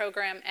degree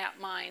program at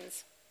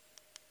Mines.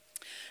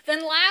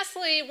 Then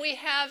lastly,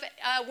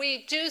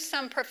 we do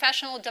some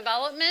professional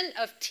development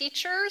of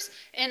teachers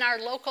in our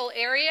local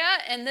area,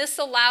 and this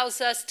allows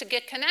us to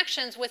get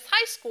connections with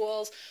high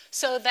schools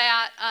so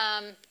that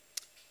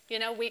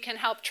we can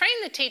help train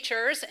the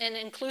teachers in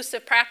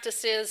inclusive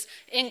practices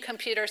in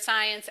computer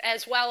science,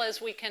 as well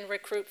as we can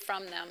recruit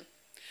from them.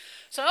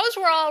 So those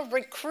were all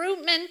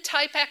recruitment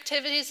type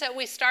activities that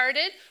we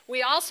started.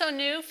 We also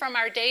knew from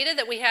our data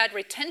that we had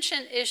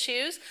retention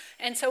issues,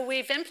 and so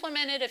we've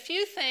implemented a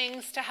few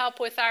things to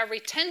help with our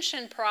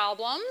retention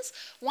problems,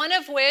 one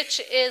of which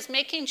is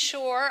making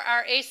sure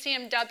our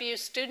ACMW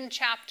student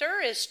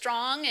chapter is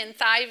strong and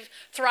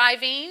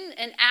thriving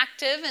and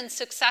active and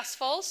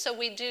successful, so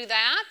we do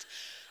that.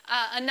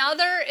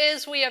 Another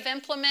is we have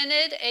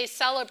implemented a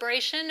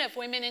celebration of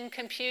women in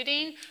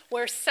computing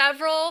where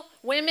several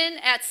women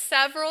at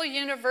several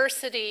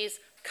universities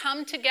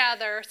come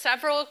together,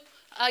 several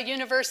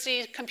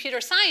university computer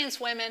science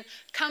women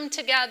come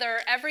together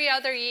every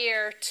other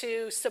year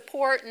to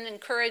support and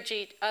encourage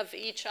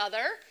each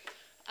other.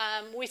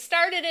 We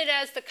started it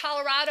as the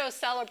Colorado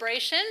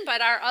celebration,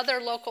 but our other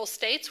local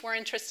states were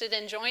interested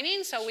in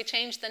joining, so we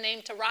changed the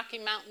name to Rocky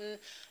Mountain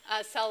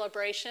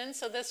celebration.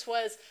 So this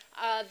was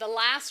the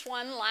last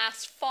one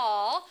last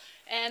fall,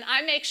 and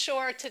I make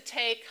sure to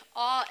take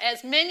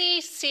as many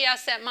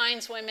CS at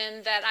Mines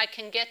women that I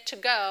can get to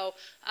go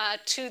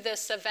to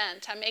this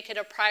event. I make it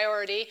a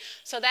priority.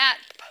 So that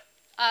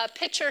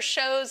picture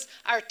shows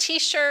our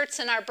t-shirts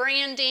and our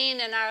branding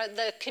and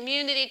the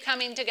community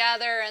coming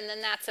together, and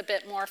then that's a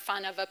bit more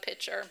fun of a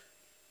picture.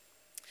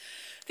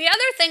 The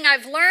other thing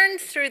I've learned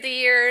through the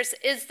years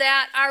is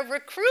that our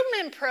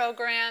recruitment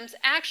programs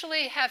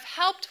actually have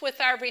helped with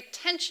our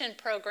retention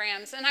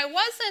programs. And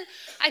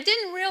I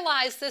didn't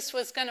realize this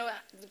was going to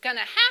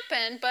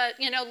happen, but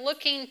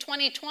looking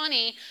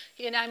 2020,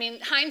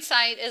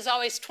 hindsight is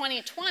always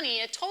 2020.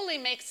 It totally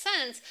makes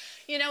sense.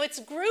 It's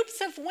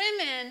groups of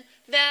women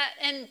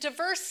and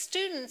diverse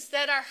students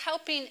that are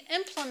helping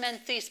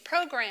implement these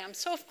programs.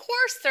 So of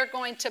course they're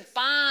going to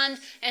bond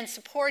and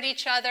support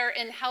each other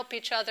and help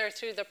each other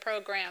through the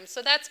program.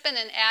 So that's been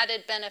an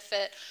added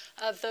benefit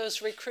of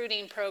those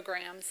recruiting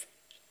programs.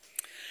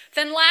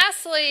 Then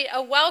lastly,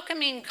 a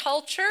welcoming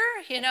culture.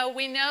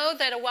 We know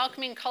that a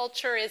welcoming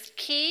culture is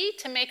key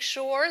to make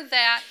sure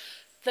that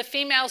The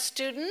female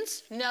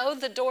students know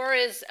the door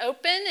is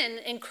open and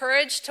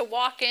encouraged to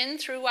walk in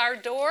through our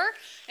door.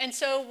 And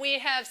so we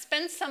have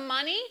spent some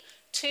money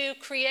to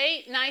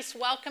create nice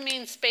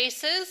welcoming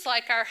spaces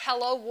like our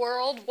Hello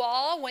World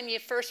wall when you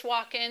first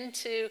walk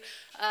into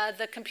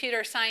the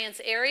computer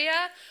science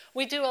area.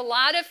 We do a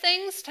lot of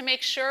things to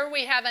make sure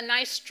we have a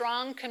nice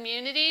strong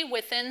community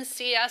within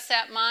CS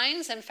at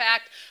Mines. In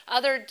fact,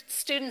 other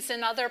students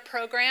in other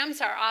programs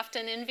are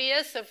often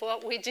envious of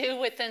what we do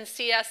within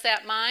CS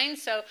at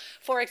Mines. So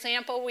for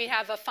example, we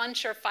have a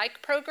Funch or Fike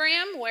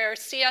program where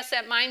CS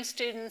at Mines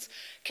students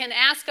can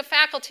ask a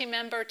faculty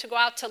member to go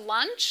out to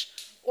lunch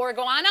or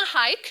go on a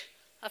hike,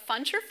 a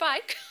Funch or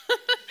Fike,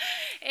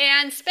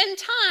 and spend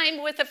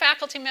time with a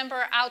faculty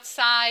member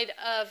outside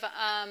of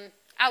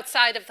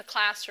the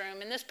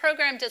classroom. And this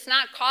program does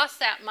not cost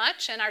that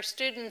much, and our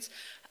students,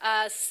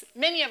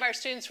 many of our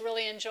students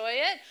really enjoy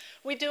it.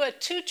 We do a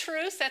two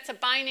truths, that's a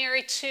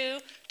binary two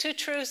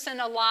truths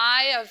and a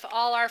lie of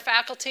all our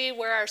faculty,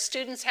 where our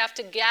students have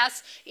to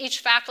guess each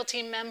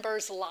faculty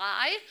member's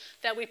lie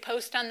that we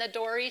post on the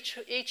door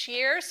each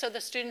year, so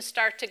the students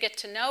start to get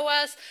to know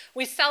us.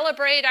 We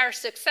celebrate our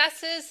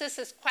successes. This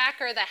is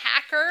Quacker the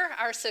Hacker,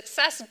 our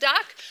success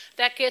duck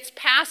that gets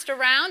passed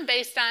around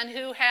based on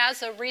who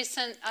has a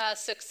recent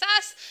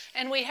success.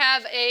 And we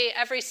have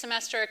every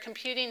semester a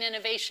computing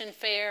innovation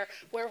fair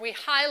where we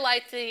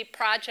highlight the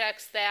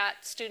projects that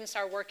students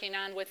are working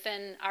on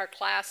within our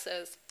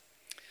classes.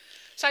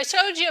 So I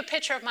showed you a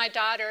picture of my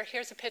daughter.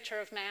 Here's a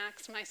picture of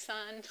Max, my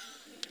son.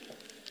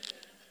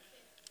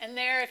 And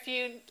there, if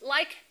you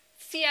like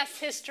CS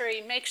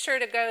history, make sure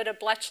to go to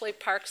Bletchley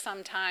Park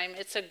sometime.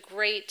 It's a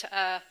great,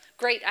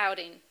 great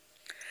outing.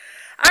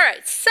 All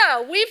right,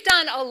 so we've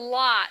done a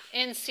lot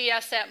in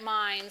CS at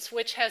Mines,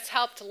 which has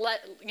helped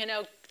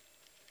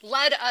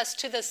led us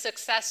to the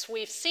success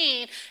we've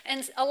seen,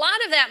 and a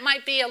lot of that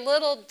might be a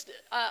little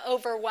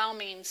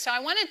overwhelming. So I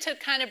wanted to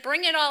kind of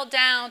bring it all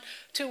down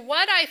to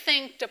what I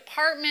think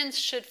departments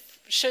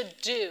should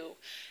do.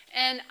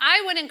 And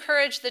I would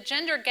encourage the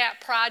Gender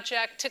Gap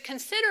Project to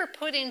consider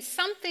putting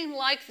something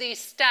like these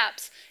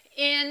steps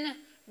in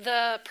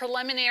the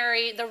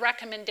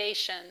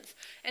recommendations.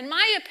 In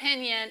my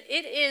opinion,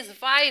 it is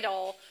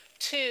vital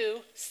to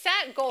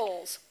set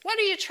goals. What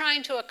are you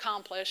trying to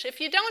accomplish?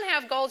 If you don't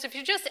have goals, if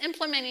you're just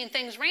implementing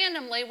things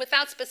randomly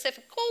without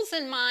specific goals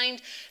in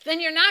mind, then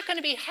you're not going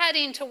to be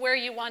heading to where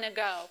you want to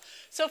go.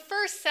 So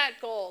first,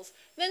 set goals.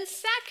 Then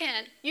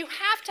second, you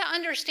have to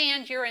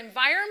understand your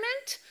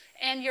environment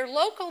and your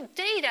local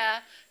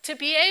data to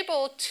be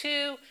able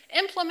to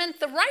implement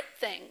the right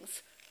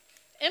things.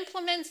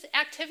 Implement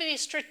activities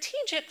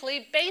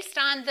strategically based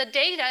on the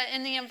data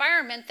in the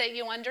environment that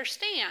you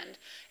understand.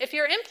 If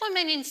you're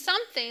implementing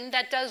something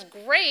that does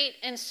great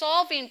in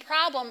solving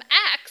problem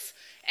X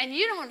and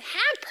you don't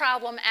have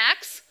problem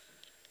X,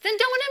 then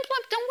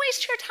don't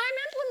waste your time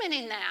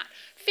implementing that.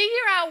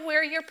 Figure out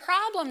where your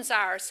problems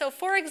are. So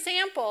for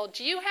example,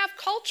 do you have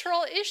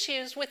cultural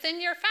issues within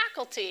your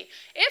faculty?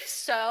 If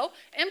so,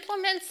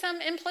 implement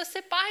some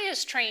implicit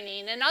bias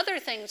training and other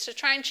things to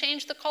try and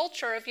change the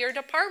culture of your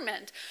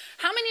department.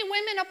 How many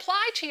women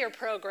apply to your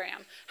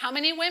program? How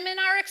many women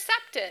are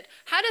accepted?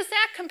 How does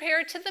that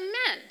compare to the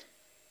men?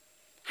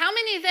 How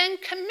many then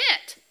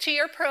commit to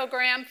your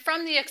program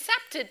from the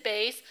accepted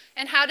base,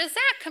 and how does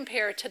that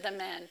compare to the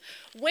men?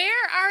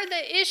 Where are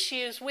the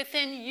issues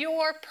within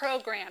your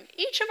program?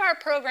 Each of our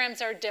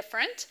programs are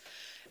different.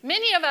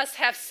 Many of us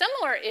have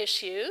similar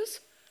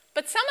issues,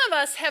 but some of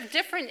us have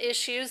different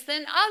issues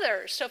than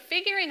others. So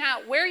figuring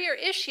out where your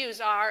issues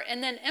are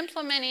and then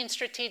implementing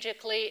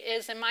strategically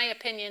is, in my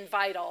opinion,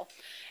 vital.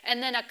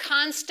 And then a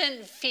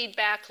constant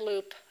feedback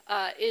loop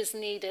is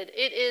needed.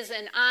 It is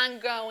an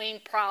ongoing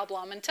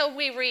problem. Until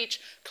we reach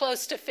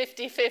close to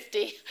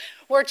 50-50,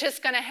 we're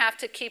just going to have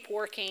to keep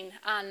working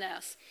on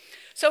this.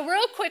 So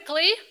real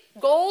quickly,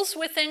 goals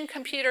within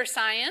computer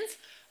science.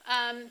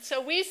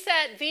 So we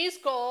set these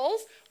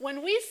goals.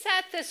 When we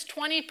set this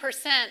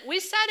 20%, we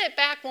set it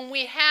back when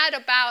we had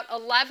about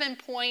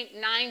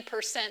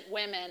 11.9%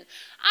 women.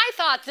 I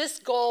thought this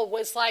goal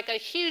was like a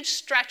huge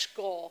stretch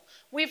goal.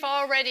 We've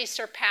already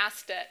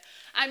surpassed it.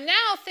 I'm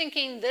now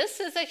thinking this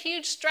is a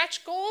huge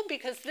stretch goal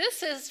because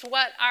this is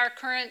what our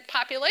current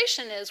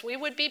population is. We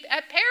would be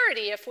at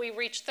parity if we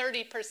reach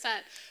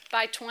 30%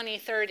 by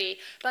 2030.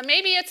 But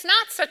maybe it's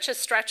not such a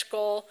stretch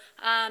goal.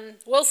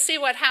 We'll see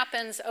what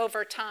happens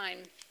over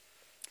time.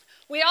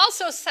 We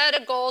also set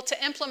a goal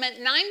to implement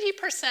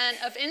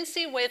 90% of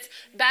NC WIT's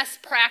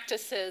best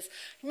practices.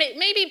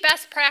 Maybe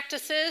best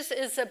practices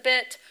is a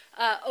bit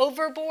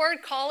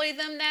overboard calling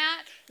them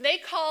that. They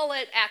call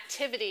it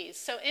activities.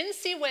 So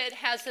NC WIT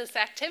has this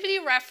activity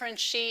reference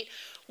sheet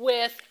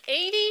with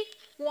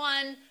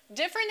 81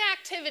 different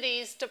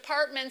activities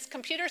departments,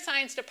 computer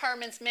science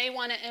departments may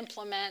want to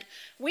implement.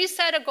 We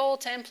set a goal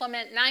to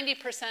implement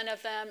 90%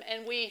 of them,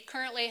 and we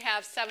currently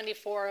have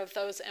 74 of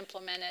those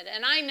implemented.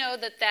 And I know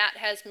that that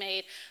has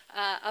made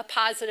a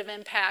positive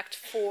impact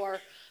for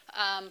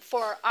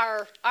for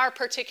our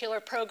particular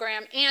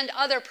program and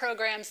other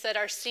programs that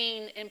are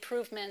seeing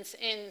improvements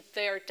in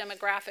their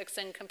demographics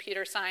in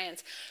computer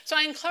science. So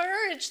I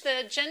encourage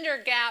the gender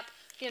gap,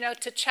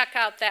 to check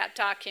out that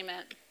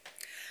document.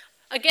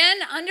 Again,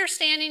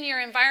 understanding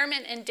your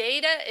environment and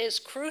data is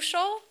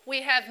crucial.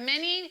 We have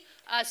many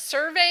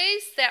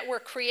surveys that were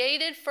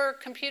created for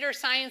computer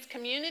science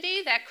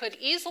community that could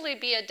easily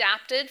be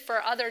adapted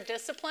for other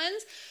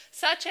disciplines,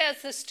 such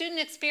as the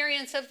student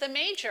experience of the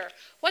major.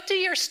 What do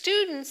your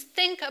students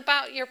think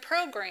about your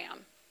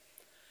program?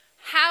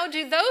 How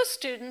do those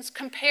students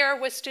compare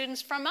with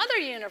students from other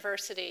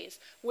universities?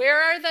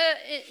 Where are the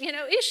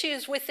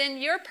issues within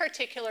your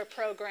particular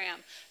program?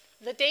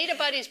 The Data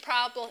Buddies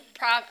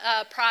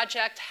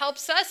project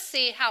helps us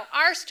see how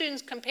our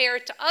students compare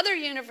to other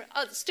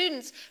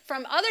students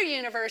from other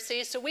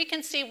universities, so we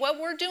can see what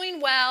we're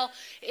doing well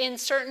in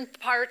certain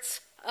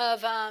parts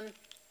of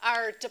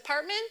our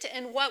department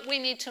and what we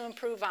need to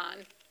improve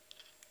on.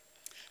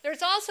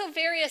 There's also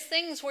various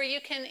things where you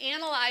can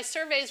analyze,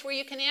 surveys where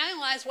you can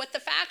analyze what the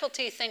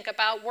faculty think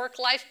about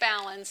work-life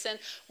balance and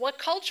what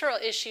cultural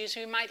issues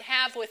you might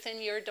have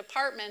within your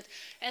department.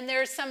 And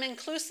there's some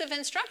inclusive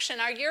instruction.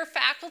 Are your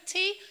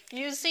faculty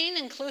using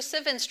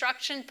inclusive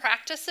instruction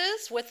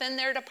practices within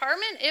their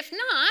department? If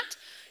not,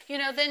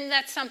 then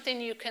that's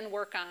something you can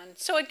work on.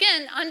 So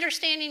again,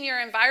 understanding your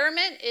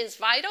environment is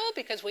vital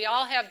because we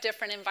all have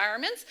different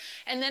environments.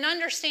 And then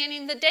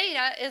understanding the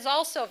data is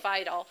also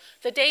vital.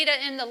 The data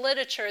in the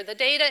literature, the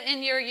data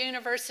in your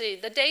university,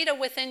 the data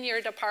within your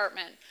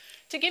department.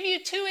 To give you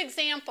two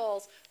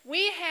examples,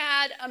 we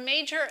had a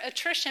major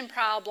attrition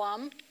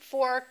problem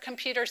for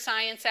computer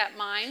science at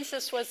Mines.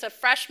 This was a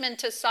freshman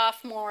to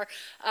sophomore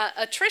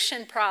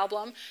attrition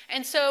problem.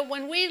 And so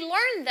when we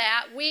learned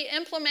that, we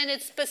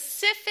implemented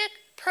specific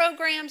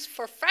programs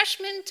for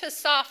freshman to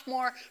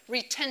sophomore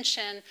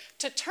retention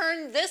to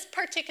turn this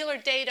particular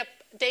data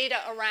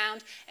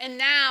around, and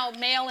now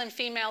male and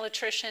female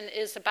attrition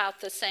is about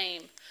the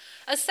same.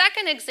 A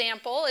second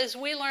example is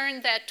we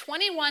learned that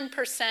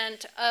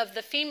 21% of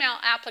the female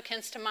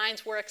applicants to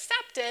Mines were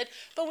accepted,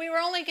 but we were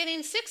only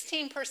getting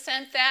 16%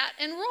 that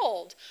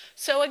enrolled.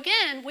 So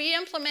again, we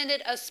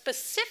implemented a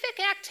specific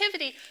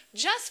activity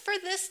just for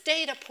this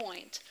data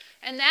point.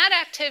 And that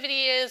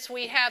activity is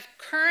we have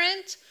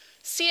current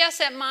CS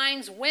at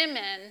Mines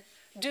women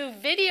do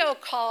video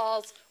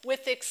calls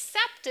with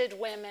accepted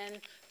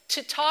women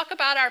to talk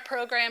about our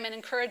program and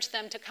encourage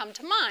them to come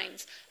to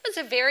Mines. It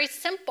was a very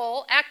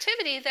simple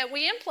activity that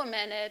we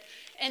implemented.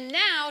 And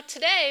now,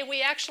 today,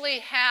 we actually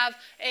have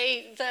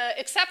the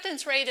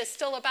acceptance rate is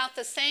still about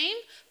the same,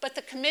 but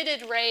the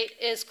committed rate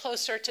is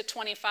closer to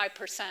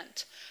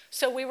 25%.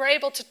 So we were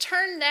able to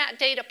turn that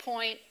data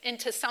point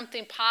into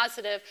something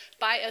positive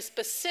by a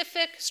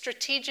specific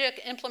strategic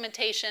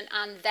implementation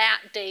on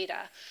that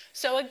data.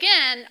 So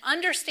again,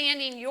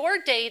 understanding your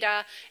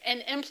data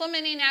and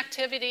implementing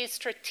activities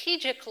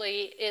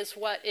strategically is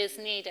what is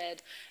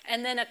needed.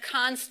 And then a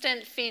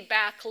constant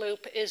feedback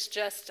loop is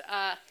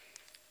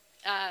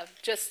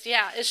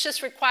it's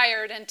just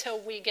required until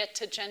we get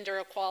to gender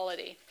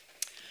equality.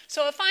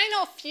 So a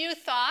final few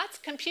thoughts.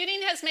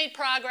 Computing has made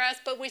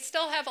progress, but we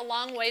still have a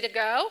long way to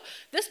go.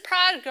 This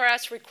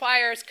progress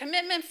requires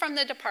commitment from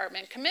the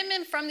department,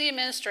 commitment from the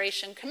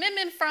administration,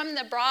 commitment from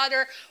the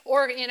broader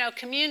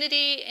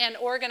community and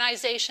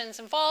organizations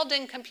involved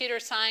in computer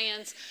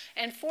science.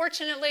 And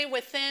fortunately,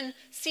 within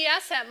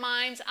CS at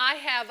Mines, I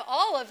have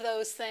all of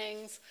those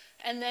things,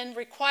 and then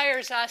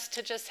requires us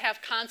to just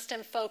have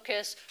constant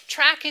focus,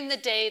 tracking the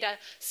data,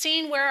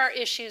 seeing where our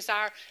issues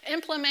are,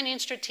 implementing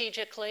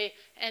strategically,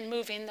 and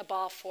moving the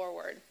ball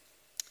forward.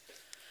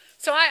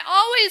 So I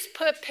always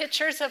put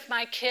pictures of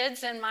my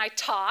kids in my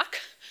talk.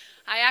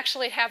 I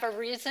actually have a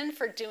reason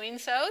for doing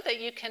so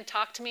that you can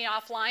talk to me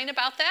offline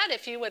about that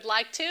if you would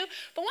like to.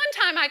 But one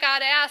time I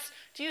got asked,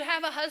 do you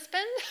have a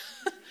husband?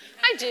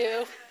 I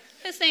do.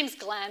 His name's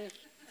Glenn.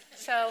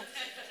 So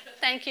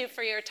thank you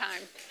for your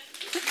time.